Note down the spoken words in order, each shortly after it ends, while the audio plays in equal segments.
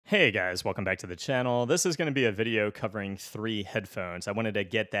Hey guys, welcome back to the channel. This is going to be a video covering 3 headphones. I wanted to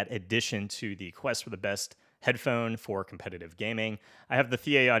get that addition to the quest for the best headphone for competitive gaming. I have the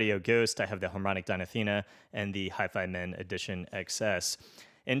Thieaudio Ghost, I have the Harmonicdyne Athena, and the Hifiman Edition XS.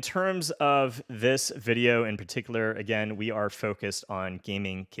 In terms of this video in particular, again, we are focused on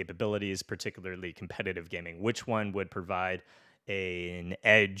gaming capabilities, particularly competitive gaming. Which one would provide an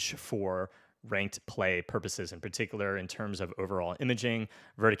edge for ranked play purposes, in particular in terms of overall imaging,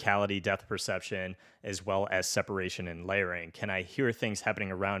 verticality, depth perception, as well as separation and layering. Can I hear things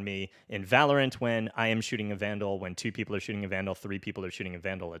happening around me in Valorant when I am shooting a Vandal, when 2 people are shooting a Vandal, 3 people are shooting a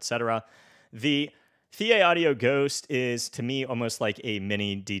Vandal, etc.? The Thieaudio Ghost is, to me, almost like a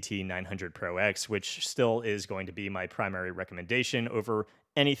mini DT900 Pro X, which still is going to be my primary recommendation over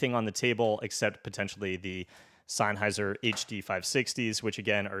anything on the table except potentially the Sennheiser HD 560s, which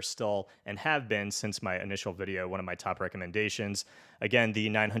again are still and have been since my initial video one of my top recommendations. Again, the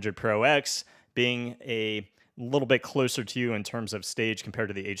 900 Pro X being a little bit closer to you in terms of stage compared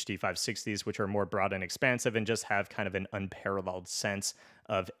to the HD 560s, which are more broad and expansive and just have kind of an unparalleled sense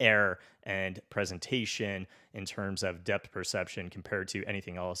of air and presentation in terms of depth perception compared to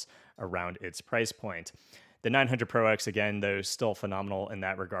anything else around its price point. The 900 Pro X, again, though, still phenomenal in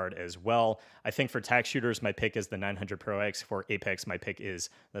that regard as well. I think for tack shooters, my pick is the 900 Pro X. For Apex, my pick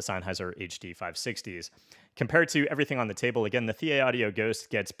is the Sennheiser HD 560s. Compared to everything on the table, again, the Thieaudio Ghost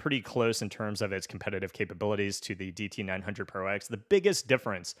gets pretty close in terms of its competitive capabilities to the DT900 Pro X. The biggest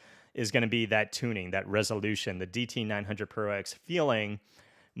difference is going to be that tuning, that resolution, the DT900 Pro X feeling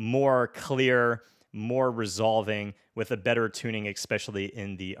more clear, more resolving with a better tuning, especially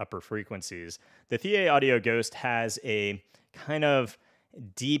in the upper frequencies. The Thieaudio Ghost has a kind of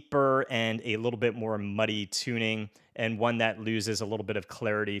deeper and a little bit more muddy tuning, and one that loses a little bit of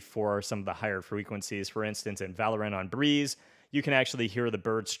clarity for some of the higher frequencies. For instance, in Valorant on Breeze, you can actually hear the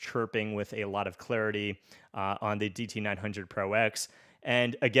birds chirping with a lot of clarity on the DT900 Pro X.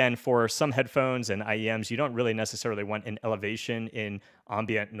 And again, for some headphones and IEMs, you don't really necessarily want an elevation in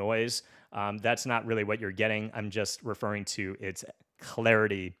ambient noise. That's not really what you're getting. I'm just referring to its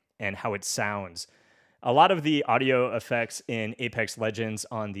clarity and how it sounds. A lot of the audio effects in Apex Legends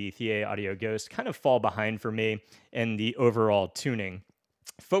on the Thieaudio Ghost kind of fall behind for me in the overall tuning.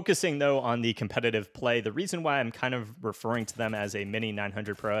 Focusing, though, on the competitive play, the reason why I'm kind of referring to them as a mini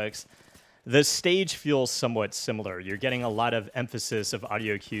 900 Pro X, the stage feels somewhat similar. You're getting a lot of emphasis of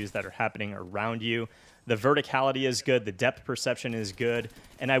audio cues that are happening around you. The verticality is good, the depth perception is good,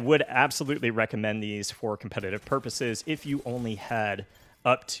 and I would absolutely recommend these for competitive purposes if you only had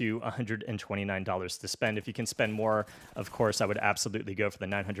up to $129 to spend. If you can spend more, of course, I would absolutely go for the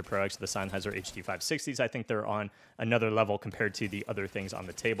 900 Pro X or the Sennheiser HD 560s. I think they're on another level compared to the other things on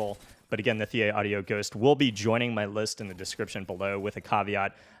the table. But again, the Thieaudio Ghost will be joining my list in the description below with a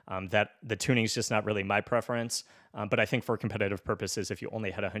caveat that the tuning is just not really my preference. But I think for competitive purposes, if you only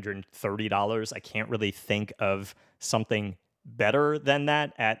had $130, I can't really think of something better than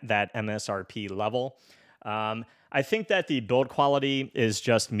that at that MSRP level. I think that the build quality is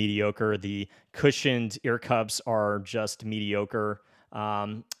just mediocre. The cushioned ear cups are just mediocre.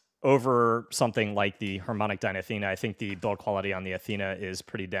 Over something like the Harmonicdyne Athena, I think the build quality on the Athena is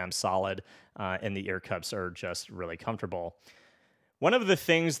pretty damn solid, and the ear cups are just really comfortable. One of the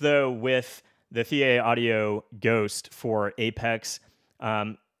things, though, with the Thieaudio Ghost for Apex,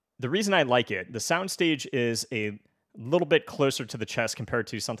 the reason I like it, the soundstage is a little bit closer to the chest compared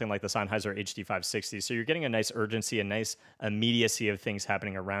to something like the Sennheiser HD 560. So you're getting a nice urgency, a nice immediacy of things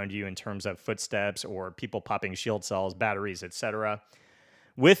happening around you in terms of footsteps or people popping shield cells, batteries, etc.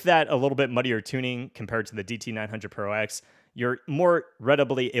 With that a little bit muddier tuning compared to the DT900 Pro X, you're more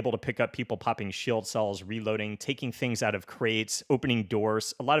readily able to pick up people popping shield cells, reloading, taking things out of crates, opening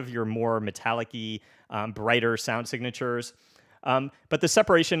doors, a lot of your more metallic-y, brighter sound signatures. But the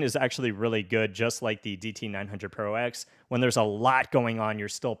separation is actually really good, just like the DT900 Pro X. When there's a lot going on, you're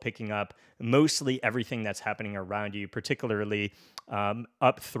still picking up mostly everything that's happening around you, particularly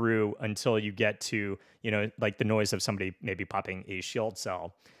up through until you get to, like the noise of somebody maybe popping a shield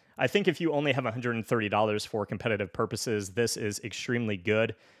cell. I think if you only have $130 for competitive purposes, this is extremely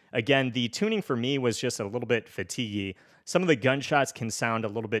good. Again, the tuning for me was just a little bit fatiguey. Some of the gunshots can sound a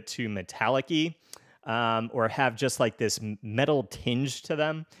little bit too metallic-y. Or have just like this metal tinge to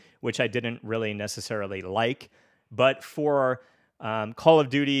them, which I didn't really necessarily like. But for Call of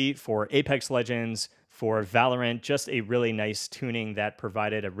Duty, for Apex Legends, for Valorant, just a really nice tuning that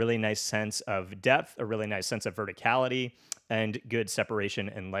provided a really nice sense of depth, a really nice sense of verticality, and good separation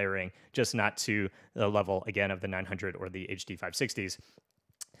and layering, just not to the level, again, of the 900 or the HD 560s.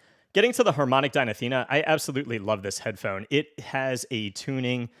 Getting to the Harmonicdyne Athena, I absolutely love this headphone. It has a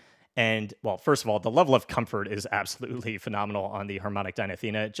tuning and, well, first of all, the level of comfort is absolutely phenomenal on the Harmonicdyne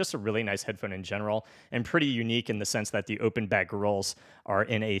Athena. Just a really nice headphone in general, and pretty unique in the sense that the open back rolls are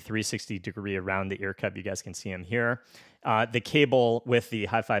in a 360 degree around the ear cup. You guys can see them here. The cable with the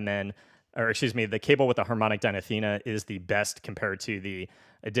Hifiman, or excuse me, the cable with the Harmonicdyne Athena is the best compared to the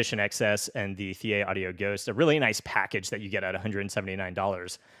Edition XS and the Thieaudio Ghost. A really nice package that you get at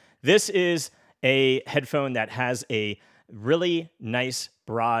 $179. This is a headphone that has a really nice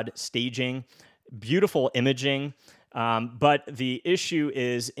broad staging, beautiful imaging, but the issue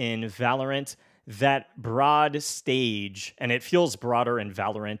is in Valorant, that broad stage, and it feels broader in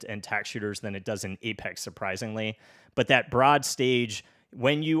Valorant and tac shooters than it does in Apex, surprisingly, but that broad stage,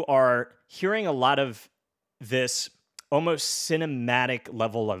 when you are hearing a lot of this almost cinematic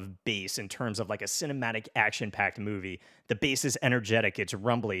level of bass in terms of like a cinematic action-packed movie. The bass is energetic, it's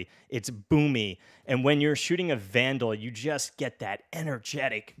rumbly, it's boomy. And when you're shooting a Vandal, you just get that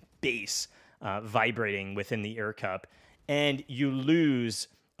energetic bass vibrating within the ear cup. And you lose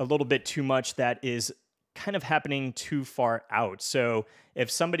a little bit too much that is kind of happening too far out. So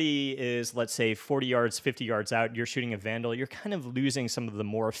if somebody is, let's say, 40 yards, 50 yards out, you're shooting a Vandal, you're kind of losing some of the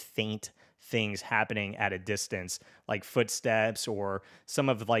more faint things happening at a distance, like footsteps or some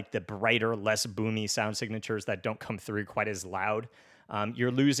of like the brighter, less boomy sound signatures that don't come through quite as loud.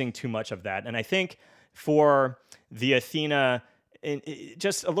 You're losing too much of that. And I think for the Athena,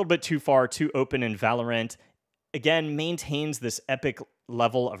 just a little bit too far, too open in Valorant, again, maintains this epic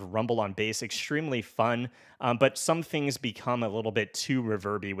level of rumble on bass, extremely fun, but some things become a little bit too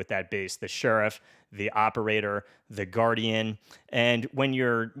reverby with that bass. The Sheriff, the Operator, the Guardian, and when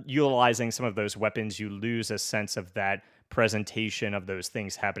you're utilizing some of those weapons, you lose a sense of that presentation of those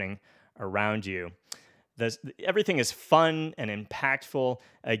things happening around you. Everything is fun and impactful.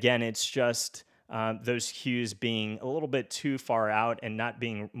 Again, it's just those cues being a little bit too far out and not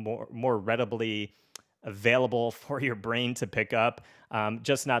being more readily available for your brain to pick up.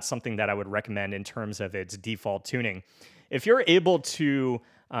 Just not something that I would recommend in terms of its default tuning. If you're able to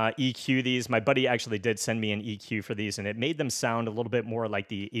EQ these, my buddy actually did send me an EQ for these, and it made them sound a little bit more like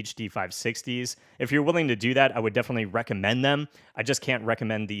the HD 560s. If you're willing to do that, I would definitely recommend them. I just can't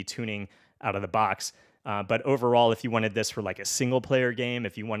recommend the tuning out of the box. But overall, if you wanted this for like a single player game,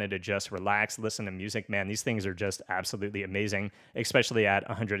 if you wanted to just relax, listen to music, man, these things are just absolutely amazing, especially at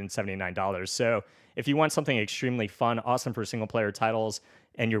 $179. So if you want something extremely fun, awesome for single player titles,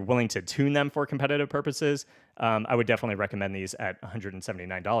 and you're willing to tune them for competitive purposes, I would definitely recommend these at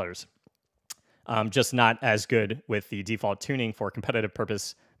 $179. Just not as good with the default tuning for competitive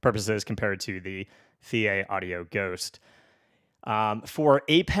purposes compared to the Thieaudio Ghost. For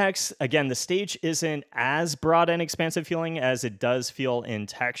Apex, again, the stage isn't as broad and expansive feeling as it does feel in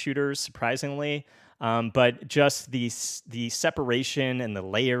tac shooters, surprisingly. But just the separation and the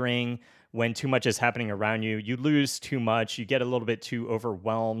layering, when too much is happening around you, you lose too much, you get a little bit too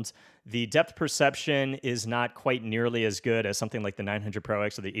overwhelmed. The depth perception is not quite nearly as good as something like the 900 Pro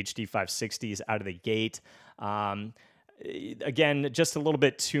X or the HD 560s out of the gate. Again, just a little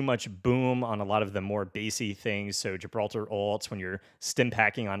bit too much boom on a lot of the more bassy things. So Gibraltar ults, when you're stim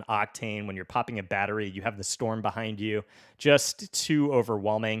packing on Octane, when you're popping a battery, you have the Storm behind you, just too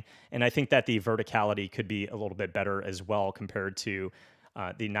overwhelming. And I think that the verticality could be a little bit better as well compared to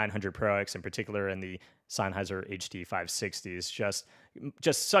the 900 Pro X in particular and the Sennheiser HD 560s.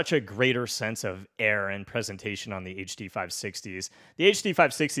 Just such a greater sense of air and presentation on the HD 560s. The HD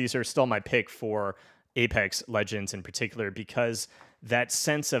 560s are still my pick for Apex Legends in particular, because that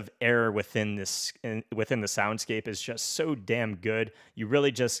sense of air within the soundscape is just so damn good. You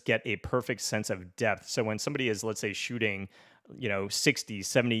really just get a perfect sense of depth. So when somebody is, let's say, shooting, 60,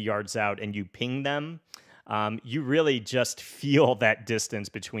 70 yards out and you ping them, you really just feel that distance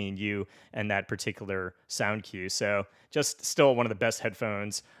between you and that particular sound cue. So just still one of the best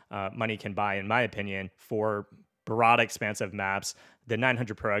headphones money can buy, in my opinion, for broad, expansive maps. The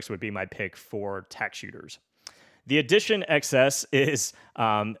 900 Pro X would be my pick for tac shooters. The Edition XS is,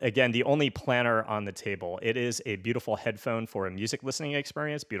 again, the only planner on the table. It is a beautiful headphone for a music listening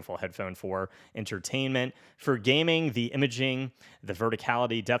experience, beautiful headphone for entertainment. For gaming, the imaging, the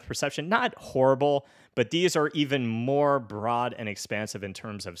verticality, depth perception, not horrible, but these are even more broad and expansive in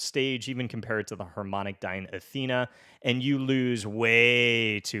terms of stage, even compared to the Harmonicdyne Athena, and you lose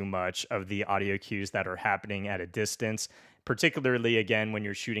way too much of the audio cues that are happening at a distance, particularly, again, when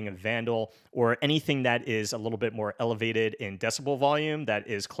you're shooting a Vandal or anything that is a little bit more elevated in decibel volume that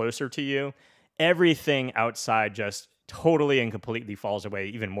is closer to you. Everything outside just totally and completely falls away,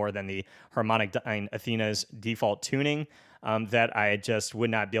 even more than the Harmonicdyne Athena's default tuning. that I just would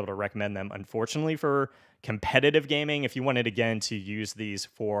not be able to recommend them, unfortunately, for competitive gaming. If you wanted, again, to use these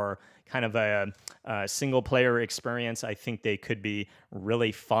for kind of a single player experience, I think they could be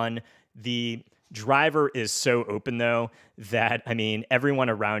really fun. The driver is so open, though, that, I mean, everyone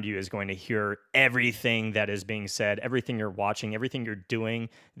around you is going to hear everything that is being said, everything you're watching, everything you're doing.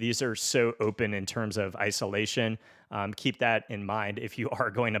 These are so open in terms of isolation. Keep that in mind if you are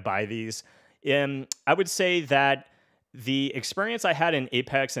going to buy these. I would say that the experience I had in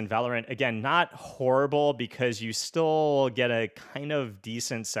Apex and Valorant, again, not horrible, because you still get a kind of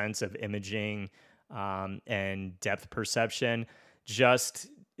decent sense of imaging and depth perception. Just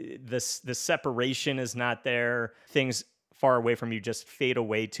the separation is not there. Things far away from you just fade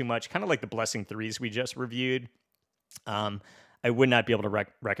away too much, kind of like the Blessing 3s we just reviewed. I would not be able to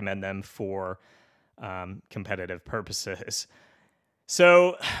recommend them for competitive purposes.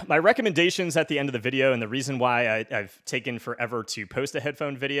 So my recommendations at the end of the video, and the reason why I've taken forever to post a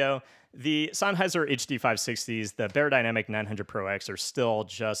headphone video, the Sennheiser HD560s, the Beyerdynamic 900 Pro X are still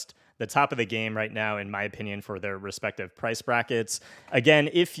just the top of the game right now, in my opinion, for their respective price brackets. Again,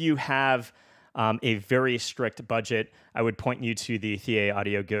 if you have a very strict budget, I would point you to the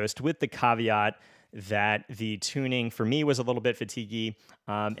Thieaudio Ghost, with the caveat that the tuning for me was a little bit fatiguey,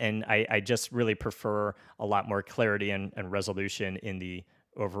 and I just really prefer a lot more clarity and resolution in the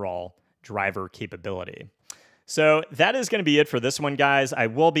overall driver capability. So that is going to be it for this one, guys. I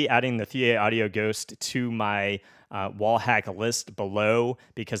will be adding the Thieaudio Ghost to my Wallhack list below,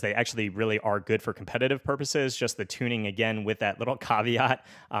 because they actually really are good for competitive purposes. Just the tuning, again, with that little caveat,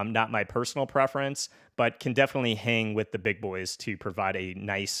 not my personal preference, but can definitely hang with the big boys to provide a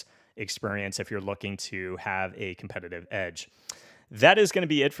nice experience if you're looking to have a competitive edge. That is going to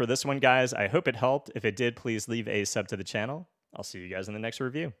be it for this one, guys. I hope it helped. If it did, please leave a sub to the channel. I'll see you guys in the next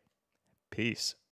review. Peace.